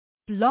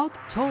Blog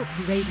Talk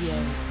Radio.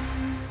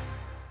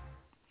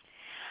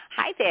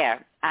 Hi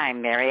there.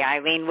 I'm Mary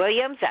Eileen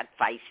Williams at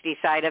Feisty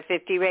Side of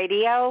 50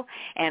 Radio,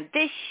 and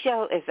this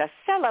show is a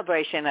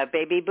celebration of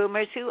baby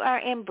boomers who are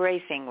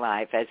embracing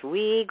life as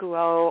we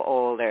grow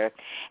older.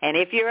 And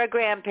if you're a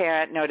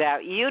grandparent, no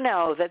doubt you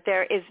know that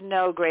there is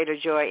no greater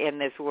joy in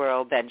this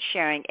world than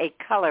sharing a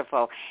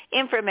colorful,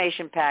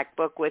 information-packed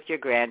book with your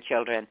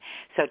grandchildren.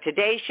 So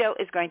today's show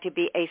is going to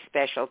be a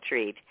special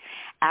treat.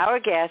 Our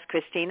guest,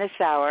 Christina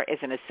Sauer, is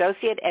an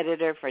associate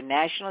editor for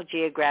National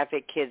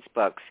Geographic Kids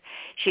Books.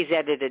 She's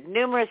edited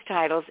numerous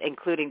titles,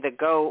 including the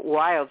Go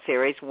Wild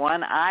series,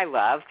 one I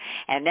love,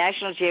 and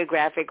National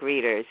Geographic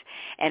Readers.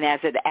 And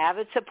as an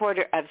avid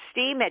supporter of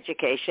STEAM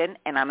education,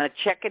 and I'm going to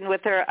check in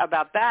with her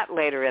about that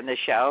later in the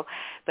show,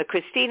 but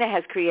Christina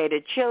has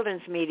created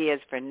children's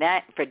medias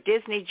for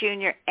Disney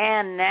Junior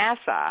and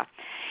NASA.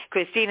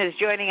 Christina is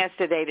joining us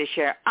today to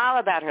share all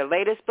about her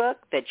latest book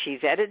that she's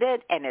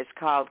edited, and it's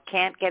called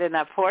Can't Get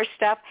Enough Horse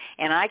Stuff,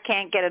 and I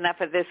can't get enough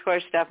of this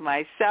horse stuff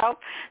myself,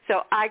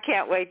 so I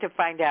can't wait to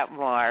find out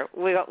more.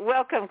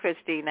 Welcome,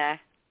 Christina.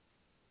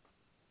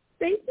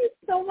 Thank you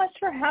so much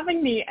for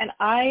having me, and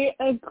I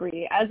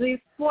agree. As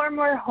a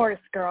former horse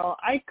girl,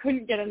 I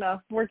couldn't get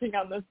enough working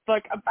on this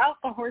book about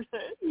the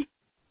horses.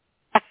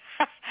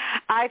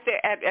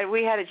 And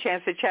we had a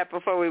chance to chat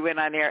before we went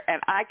on air,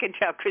 and I can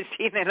tell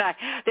Christina and I,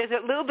 there's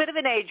a little bit of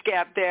an age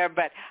gap there,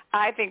 but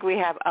I think we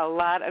have a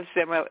lot of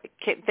similar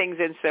things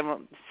in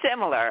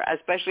similar,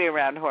 especially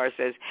around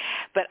horses.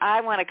 But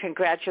I want to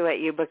congratulate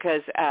you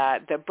because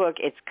the book,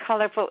 it's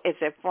colorful, it's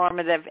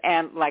informative,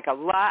 and like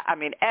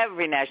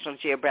every National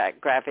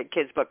Geographic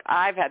Kids book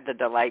I've had the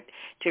delight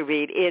to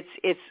read,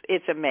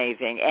 it's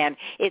amazing. And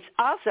it's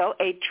also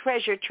a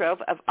treasure trove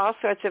of all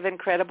sorts of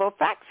incredible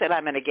facts that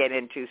I'm going to get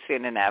into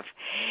soon enough.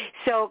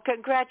 So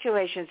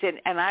congratulations,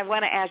 and I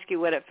want to ask you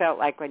what it felt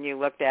like when you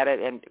looked at it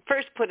and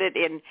first put it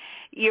in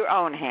your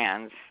own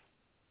hands.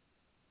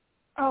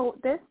 Oh,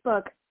 this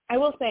book, I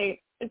will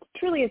say, it's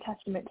truly a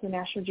testament to the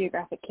National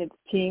Geographic Kids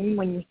team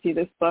when you see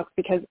this book,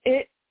 because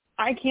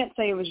I can't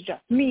say it was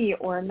just me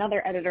or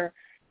another editor.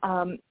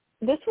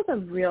 This was a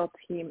real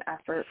team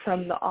effort,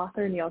 from the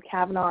author, Neil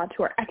Kavanaugh,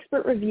 to our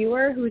expert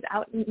reviewer who's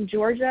out in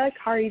Georgia,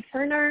 Kari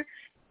Turner,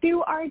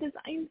 to our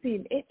design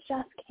team. It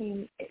just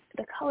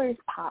the colors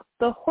pop.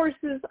 The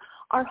horses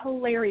are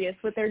hilarious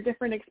with their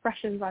different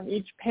expressions on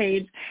each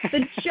page.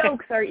 The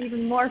jokes are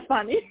even more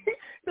funny.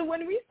 So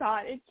when we saw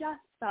it, it just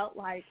felt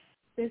like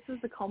this was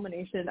the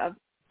culmination of,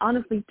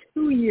 honestly,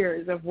 2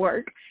 years of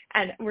work.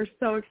 And we're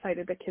so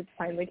excited that kids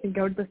finally can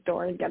go to the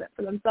store and get it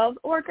for themselves,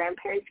 or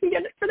grandparents can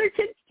get it for their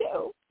kids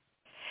too.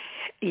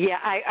 Yeah,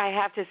 I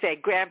have to say,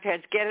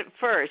 grandparents, get it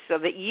first so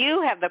that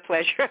you have the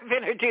pleasure of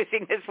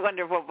introducing this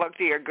wonderful book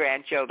to your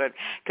grandchildren,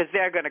 because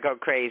they're going to go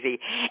crazy.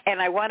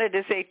 And I wanted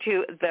to say,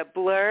 too, the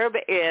blurb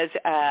is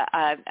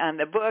on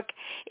the book.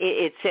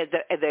 It said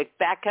the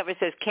back cover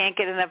says, "Can't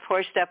get enough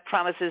horse stuff,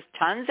 promises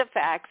tons of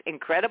facts,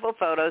 incredible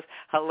photos,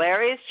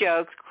 hilarious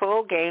jokes,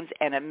 cool games,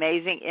 and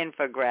amazing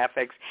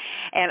infographics."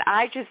 And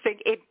I just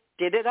think it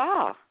did it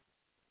all.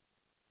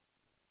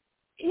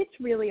 It's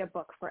really a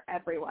book for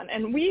everyone.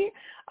 And we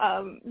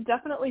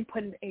definitely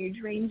put an age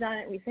range on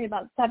it. We say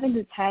about 7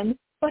 to 10,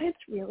 but it's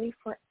really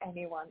for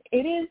anyone.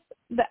 It is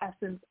the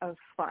essence of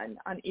fun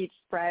on each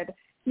spread.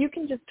 You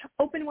can just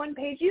open one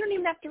page. You don't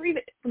even have to read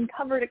it from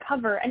cover to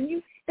cover.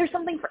 And there's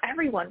something for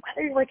everyone,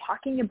 whether you were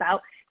talking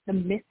about the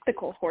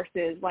mystical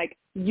horses like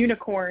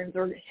unicorns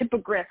or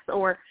hippogriffs,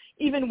 or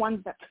even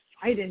ones that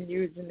Poseidon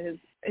used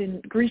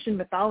in Grecian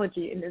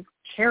mythology in his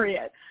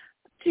chariot,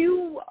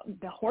 to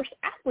the horse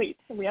athletes.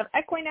 So we have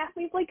equine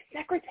athletes like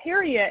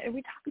Secretariat, and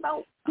we talk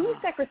about who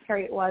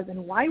Secretariat was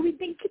and why we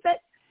think that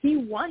he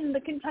won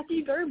the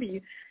Kentucky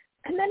Derby.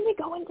 And then we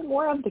go into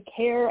more of the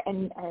care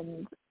and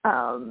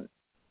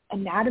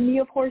anatomy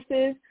of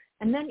horses,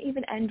 and then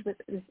even end with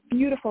this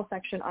beautiful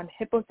section on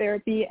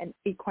hippotherapy and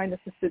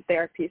equine-assisted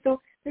therapy.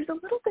 So there's a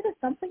little bit of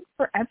something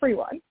for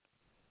everyone.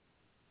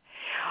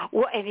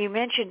 Well, and you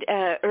mentioned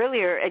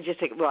earlier,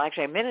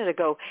 actually a minute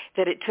ago,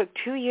 that it took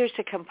 2 years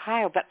to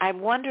compile. But I'm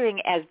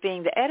wondering, as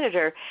being the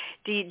editor,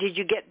 did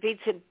you get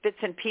bits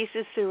and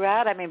pieces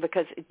throughout? I mean,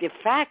 because the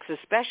facts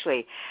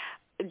especially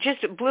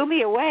just blew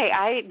me away.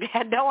 I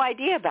had no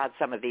idea about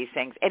some of these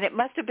things, and it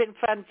must have been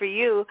fun for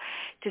you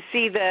to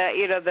see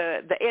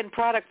the end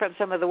product from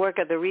some of the work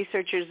of the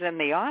researchers and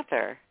the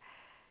author.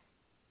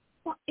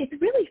 Well, it's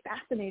really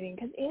fascinating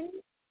because in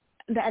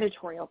the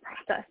editorial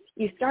process,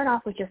 you start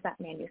off with just that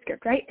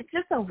manuscript, right? It's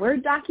just a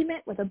Word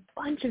document with a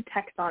bunch of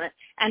text on it.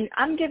 And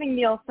I'm giving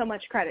Neil so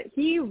much credit.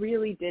 He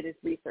really did his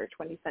research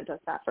when he sent us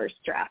that first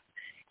draft.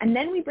 And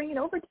then we bring it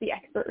over to the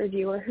expert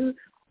reviewer, who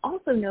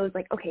also knows,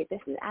 like, okay, this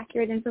is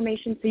accurate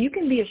information. So you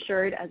can be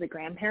assured as a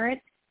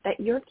grandparent that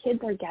your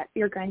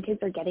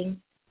grandkids are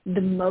getting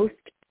the most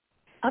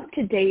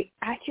up-to-date,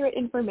 accurate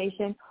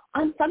information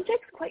on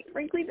subjects, quite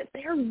frankly, that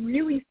they're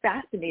really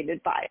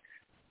fascinated by.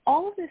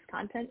 All of this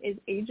content is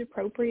age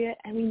appropriate,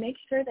 and we make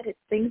sure that it's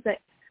things that,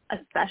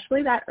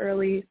 especially that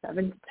early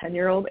 7 to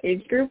 10-year-old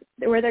age group,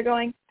 where they're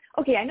going,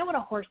 okay, I know what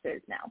a horse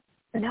is now.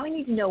 So now we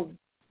need to know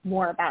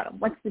more about them.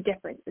 What's the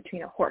difference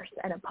between a horse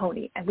and a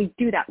pony? And we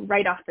do that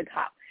right off the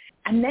top.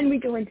 And then we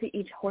go into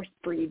each horse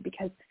breed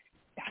because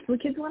that's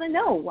what kids want to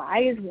know.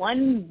 Why is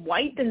one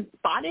white and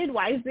spotted?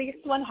 Why does this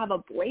one have a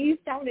blaze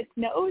down its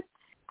nose?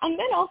 And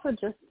then also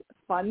just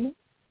fun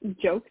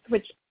jokes,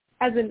 which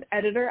as an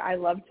editor, I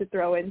love to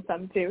throw in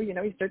some too. You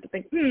know, you start to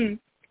think,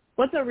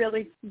 what's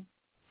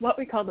what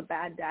we call the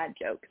bad dad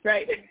jokes,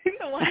 right?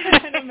 The ones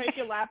that kind of make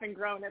you laugh and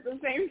groan at the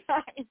same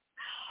time.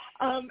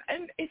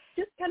 And it's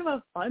just kind of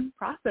a fun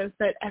process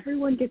that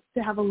everyone gets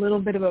to have a little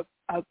bit of a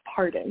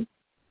part in.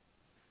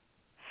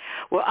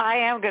 Well, I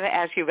am going to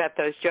ask you about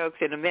those jokes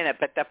in a minute,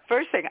 but the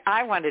first thing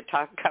I wanted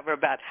to cover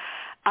about,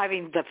 I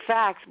mean, the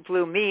facts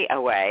blew me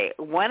away.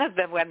 One of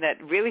them, one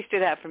that really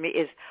stood out for me,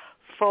 is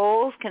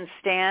foals can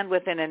stand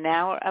within an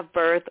hour of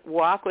birth,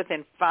 walk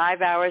within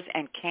 5 hours,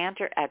 and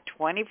canter at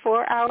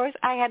 24 hours.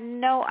 I had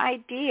no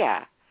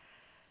idea.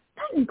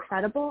 That's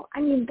incredible.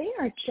 I mean,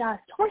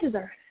 horses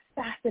are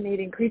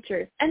fascinating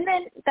creatures. And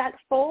then that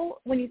foal,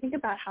 when you think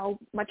about how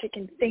much it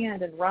can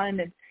stand and run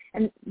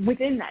and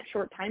within that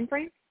short time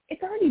frame,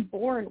 it's already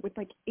born with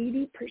like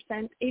 80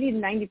 to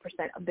 90%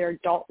 of their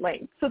adult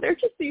length. So they're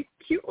just these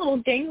cute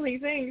little gangly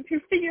things who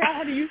figure out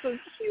how to use those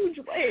huge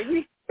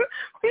legs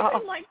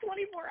within like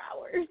 24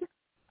 hours.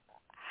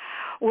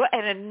 Well,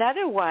 and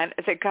another one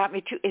that got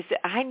me too is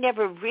that I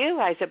never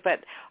realized it,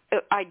 but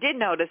I did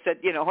notice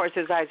that, you know,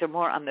 horses' eyes are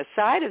more on the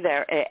side of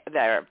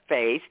their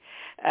face,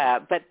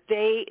 but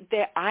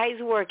their eyes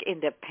work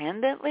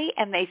independently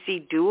and they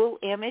see dual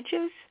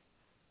images.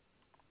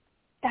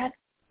 That's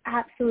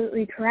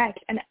absolutely correct.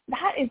 And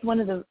that is one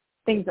of the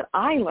things that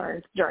I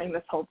learned during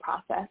this whole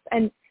process.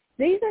 And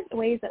these are the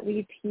ways that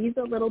we tease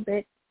a little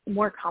bit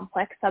more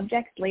complex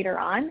subjects later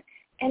on.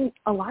 And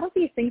a lot of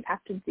these things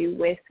have to do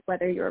with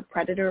whether you're a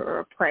predator or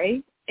a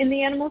prey in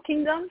the animal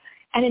kingdom.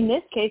 And in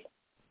this case,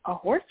 a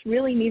horse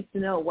really needs to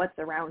know what's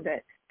around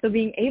it. So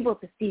being able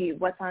to see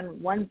what's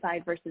on one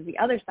side versus the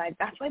other side,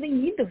 that's why they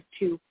need those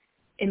two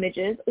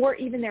images, or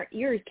even their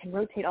ears can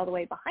rotate all the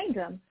way behind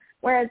them.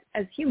 Whereas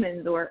as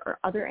humans or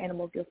other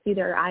animals, you'll see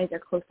their eyes are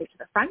closer to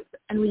the front,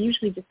 and we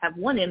usually just have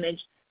one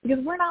image because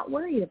we're not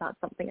worried about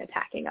something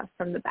attacking us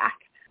from the back.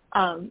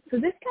 So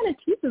this kind of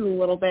teaches a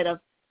little bit of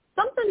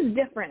something's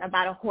different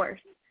about a horse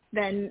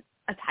than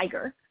a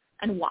tiger,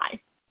 and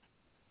why.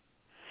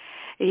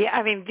 Yeah,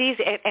 I mean,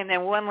 and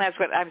then one last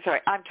one. I'm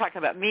sorry, I'm talking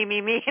about me,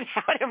 and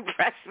how it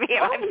impressed me.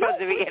 I'm supposed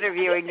to be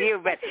interviewing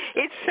you, but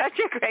it's such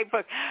a great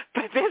book.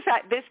 But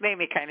this made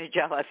me kind of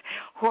jealous.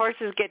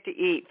 Horses get to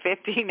eat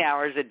 15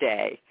 hours a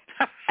day.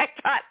 I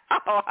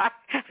thought,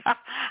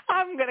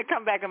 I'm going to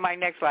come back in my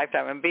next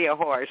lifetime and be a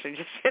horse and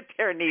just sit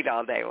there and eat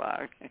all day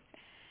long.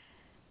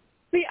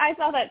 See, I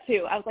saw that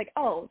too. I was like,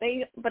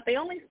 but they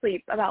only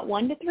sleep about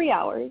 1 to 3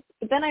 hours.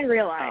 But then I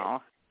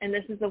realized, and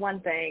this is the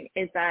one thing,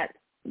 is that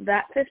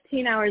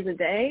 15 hours a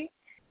day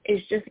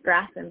is just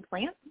grass and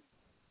plants,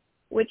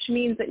 which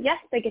means that, yes,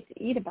 they get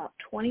to eat about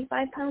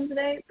 25 pounds a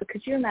day, but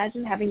could you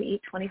imagine having to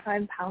eat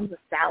 25 pounds of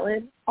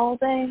salad all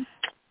day?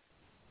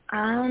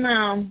 I don't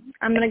know.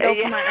 I'm going to go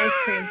for my ice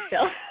cream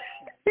still.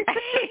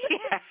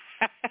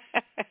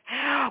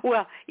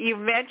 Well, you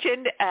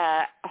mentioned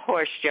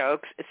horse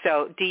jokes,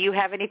 so do you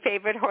have any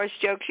favorite horse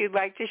jokes you'd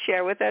like to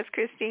share with us,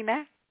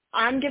 Christina?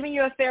 I'm giving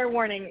you a fair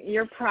warning.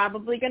 You're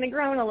probably going to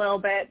groan a little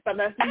bit, but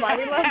that's why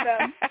we love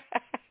them. So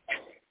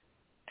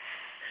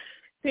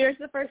here's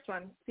the first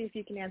one. See if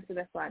you can answer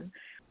this one.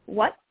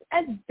 What's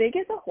as big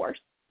as a horse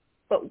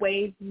but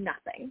weighs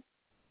nothing?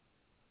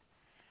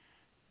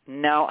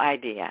 No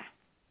idea.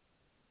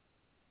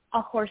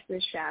 A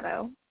horse's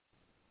shadow.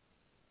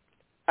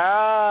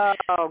 Oh,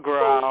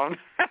 grown.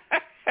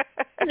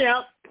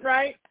 Yep,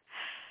 right?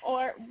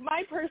 Or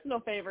my personal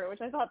favorite,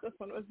 which I thought this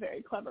one was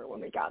very clever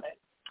when we got it.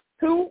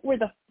 Who were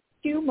the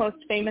two most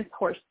famous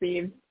horse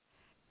thieves?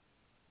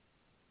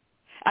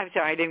 I'm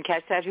sorry, I didn't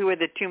catch that. Who were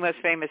the two most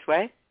famous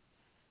what?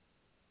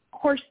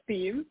 Horse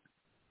thieves.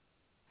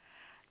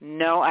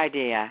 No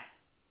idea.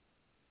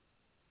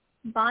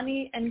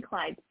 Bonnie and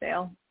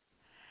Clydesdale.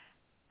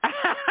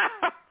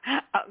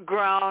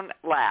 Grown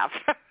laugh.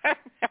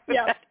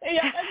 Yeah.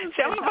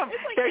 Some of them,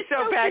 they're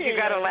so bad you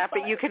got to laugh,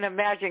 but you can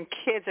imagine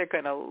kids are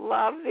going to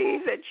love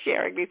these and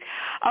sharing these.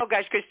 Oh,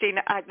 gosh,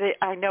 Christina,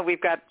 I know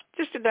we've got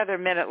just another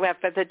minute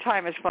left, but the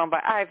time has flown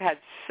by. I've had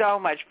so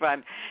much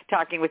fun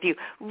talking with you.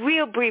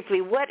 Real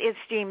briefly, what is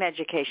STEAM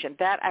education?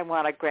 That I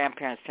want our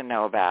grandparents to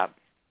know about.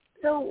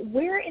 So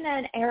we're in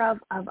an era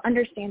of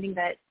understanding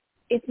that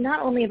it's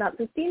not only about,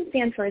 so STEAM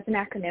stands for, it's an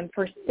acronym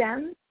for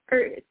STEM,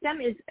 or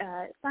STEM is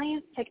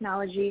science,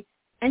 technology,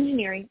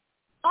 engineering,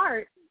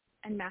 art,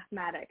 and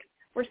mathematics.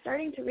 We're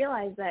starting to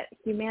realize that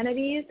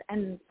humanities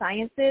and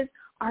sciences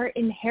are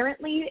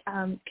inherently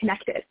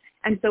connected.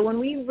 And so when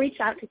we reach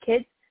out to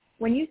kids,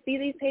 when you see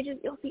these pages,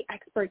 you'll see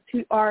experts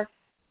who are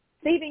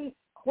saving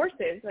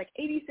horses, like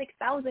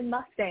 86,000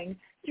 Mustangs,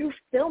 through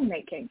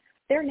filmmaking.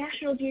 There are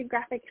National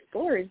Geographic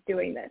explorers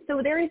doing this.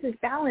 So there is this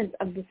balance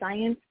of the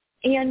science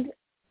and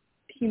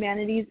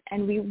humanities,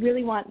 and we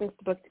really want this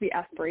book to be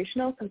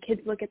aspirational so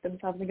kids look at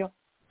themselves and go,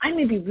 I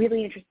may be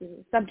really interested in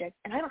the subject,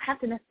 and I don't have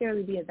to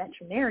necessarily be a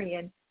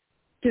veterinarian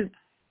to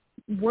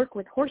work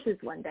with horses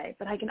one day,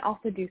 but I can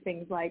also do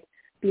things like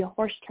be a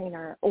horse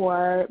trainer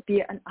or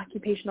be an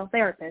occupational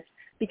therapist,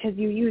 because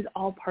you use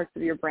all parts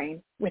of your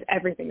brain with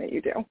everything that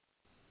you do.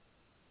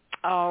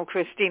 Oh,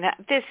 Christina,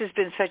 this has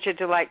been such a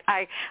delight.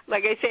 I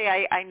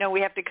know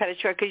we have to cut it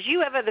short because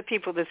you have other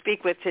people to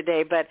speak with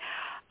today, but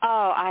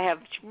I have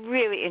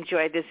really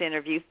enjoyed this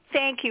interview.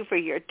 Thank you for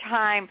your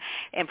time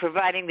and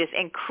providing this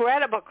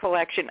incredible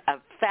collection of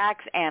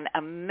facts and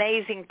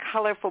amazing,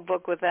 colorful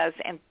book with us,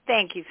 and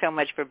thank you so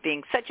much for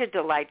being such a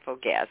delightful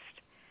guest.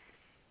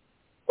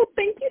 Well,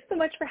 thank you so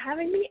much for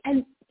having me,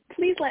 and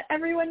please let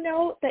everyone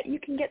know that you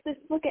can get this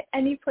book at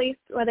any place,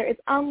 whether it's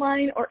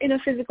online or in a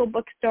physical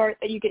bookstore,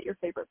 that you get your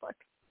favorite book.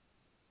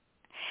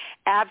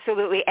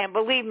 Absolutely. And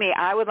believe me,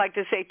 I would like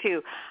to say,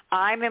 too,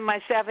 I'm in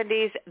my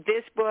 70s.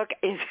 This book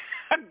is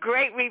a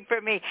great read for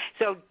me.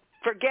 So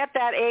forget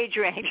that age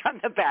range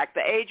on the back.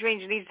 The age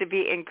range needs to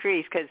be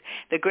increased because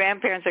the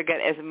grandparents are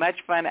getting as much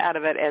fun out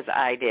of it as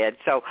I did.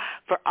 So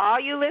for all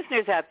you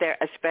listeners out there,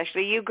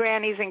 especially you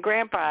grannies and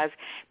grandpas,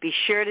 be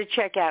sure to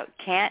check out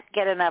Can't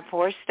Get Enough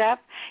Horse Stuff.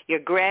 Your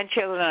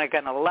grandchildren are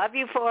going to love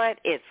you for it.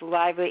 It's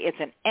lively. It's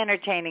an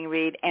entertaining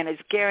read, and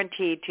it's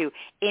guaranteed to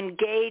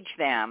engage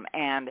them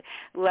and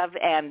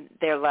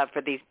their love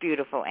for these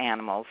beautiful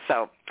animals.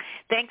 So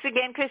thanks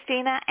again,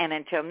 Christina. And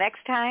until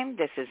next time,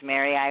 this is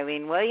Mary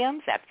Eileen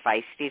Williams at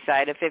Feisty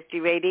Side of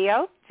 50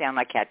 Radio.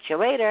 I'll catch you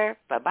later.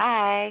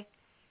 Bye-bye.